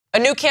A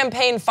new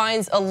campaign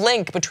finds a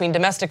link between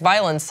domestic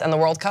violence and the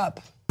World Cup.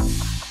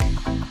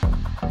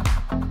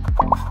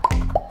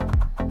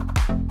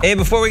 Hey,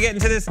 before we get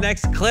into this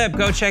next clip,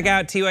 go check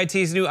out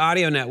TYT's new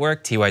audio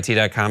network,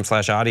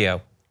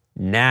 tyt.com/audio.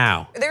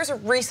 Now. There's a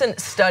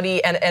recent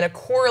study and a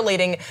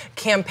correlating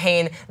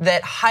campaign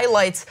that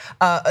highlights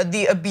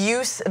the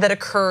abuse that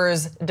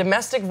occurs,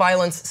 domestic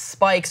violence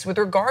spikes with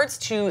regards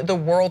to the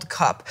World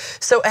Cup.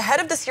 So ahead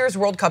of this year's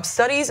World Cup,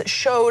 studies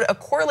showed a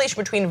correlation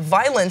between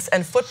violence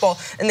and football,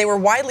 and they were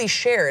widely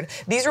shared.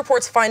 These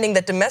reports finding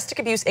that domestic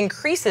abuse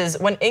increases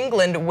when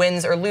England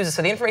wins or loses.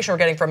 So the information we're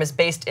getting from is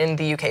based in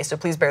the UK, so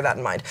please bear that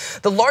in mind.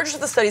 The largest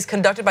of the studies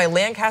conducted by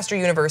Lancaster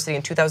University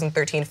in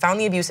 2013 found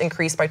the abuse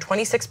increased by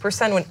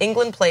 26% when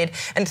England played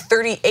and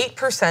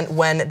 38%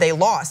 when they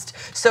lost.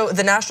 So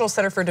the National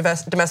Center for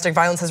Domestic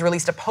Violence has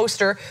released a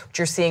poster, which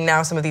you're seeing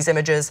now, some of these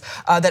images,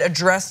 that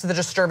addressed the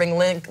disturbing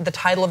link. The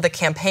title of the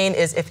campaign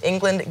is "If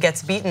England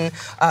Gets Beaten,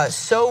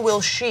 So Will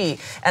She."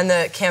 And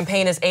the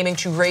campaign is aiming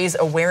to raise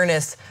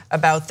awareness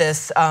about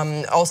this,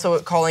 also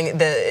calling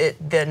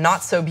the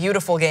not so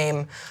beautiful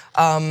game.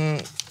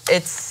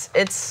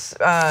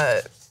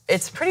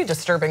 It's pretty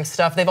disturbing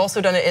stuff. They've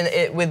also done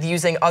it with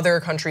using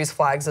other countries'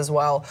 flags as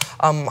well,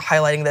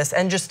 highlighting this.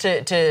 And just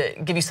to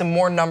give you some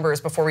more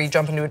numbers before we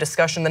jump into a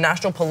discussion, the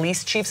National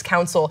Police Chiefs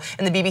Council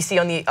and the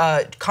BBC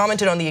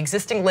commented on the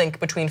existing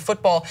link between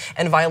football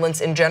and violence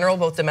in general,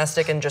 both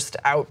domestic and just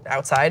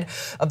outside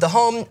of the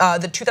home.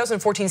 The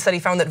 2014 study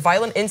found that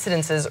violent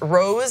incidences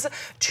rose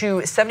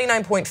to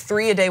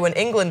 79.3 a day when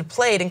England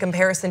played in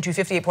comparison to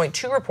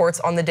 58.2 reports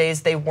on the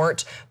days they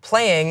weren't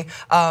playing.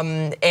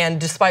 And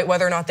despite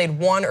whether or not they'd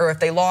won or if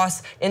they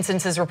lost,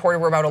 instances reported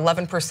were about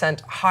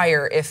 11%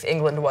 higher if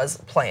England was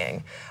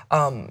playing.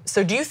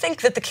 So do you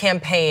think that the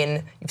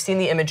campaign, you've seen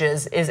the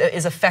images,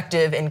 is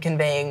effective in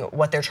conveying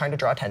what they're trying to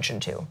draw attention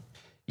to?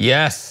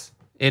 Yes,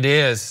 it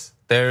is.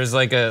 There's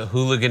like a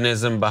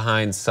hooliganism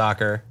behind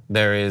soccer.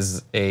 There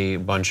is a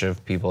bunch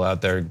of people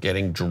out there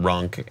getting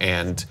drunk,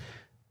 and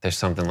there's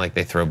something like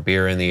they throw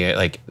beer in the air.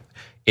 Like,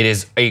 it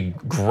is a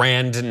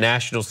grand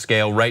national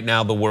scale. Right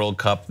now, the World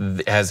Cup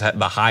has had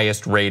the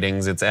highest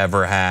ratings it's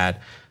ever had.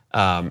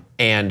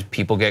 And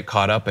people get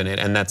caught up in it,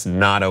 and that's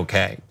not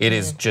okay. It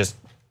is just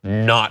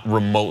not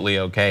remotely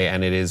okay,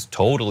 and it is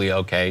totally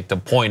okay to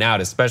point out,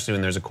 especially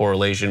when there's a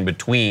correlation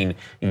between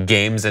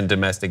games and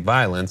domestic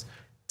violence,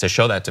 to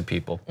show that to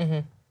people.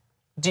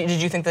 Did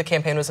you think the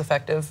campaign was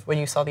effective when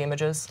you saw the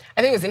images?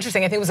 I think it was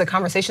interesting. I think it was a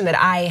conversation that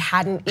I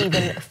hadn't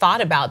even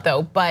thought about,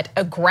 though. But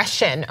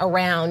aggression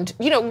around,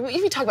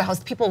 you talk about how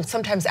people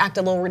sometimes act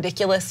a little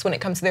ridiculous when it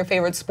comes to their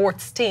favorite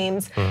sports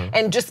teams,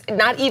 and just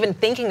not even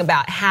thinking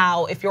about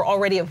how, if you're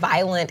already a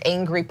violent,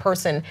 angry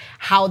person,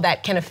 how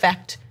that can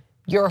affect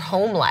your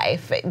home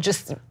life.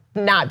 Just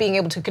not being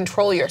able to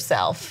control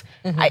yourself.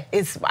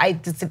 It's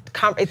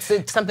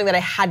something that I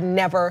had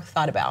never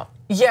thought about.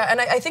 Yeah,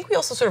 and I think we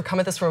also sort of come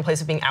at this from a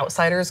place of being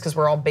outsiders, because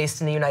we're all based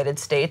in the United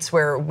States,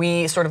 where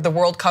we sort of, the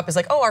World Cup is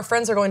like, oh, our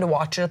friends are going to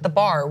watch it at the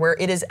bar, where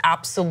it is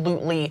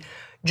absolutely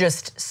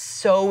just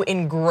so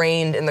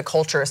ingrained in the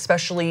culture,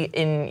 especially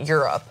in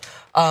Europe.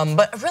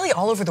 But really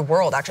all over the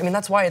world, actually. I mean,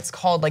 that's why it's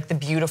called like the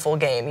beautiful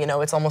game.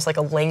 It's almost like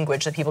a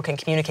language that people can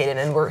communicate in.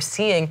 And we're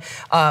seeing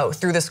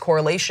through this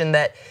correlation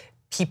that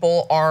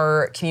people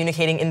are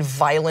communicating in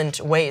violent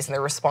ways, and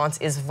their response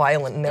is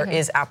violent, and there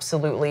is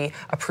absolutely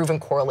a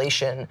proven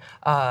correlation.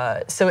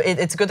 So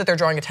it's good that they're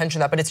drawing attention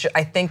to that, but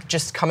I think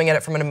just coming at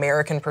it from an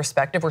American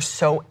perspective, we're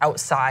so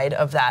outside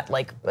of that,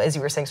 like, as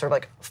you were saying, sort of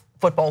like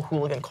football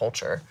hooligan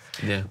culture.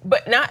 Yeah.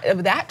 But not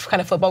that kind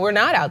of football. We're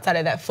not outside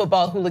of that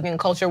football hooligan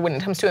culture when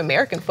it comes to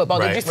American football.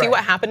 Did you see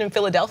what happened in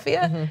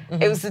Philadelphia?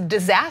 It was a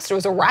disaster. It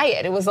was a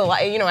riot. It was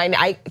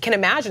I can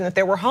imagine that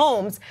there were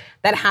homes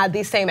that had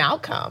these same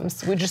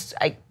outcomes.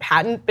 I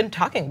hadn't been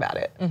talking about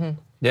it.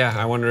 Yeah,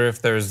 I wonder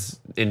if there's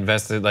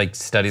invested like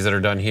studies that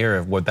are done here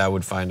of what that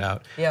would find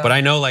out. Yeah. But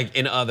I know like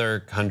in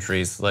other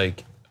countries,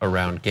 like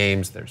around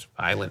games, there's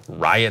violent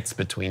riots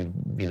between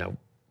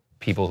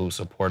people who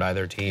support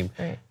either team.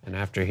 And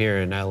after here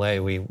in LA,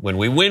 when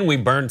we win, we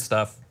burn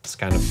stuff. It's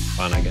kind of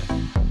fun, I guess.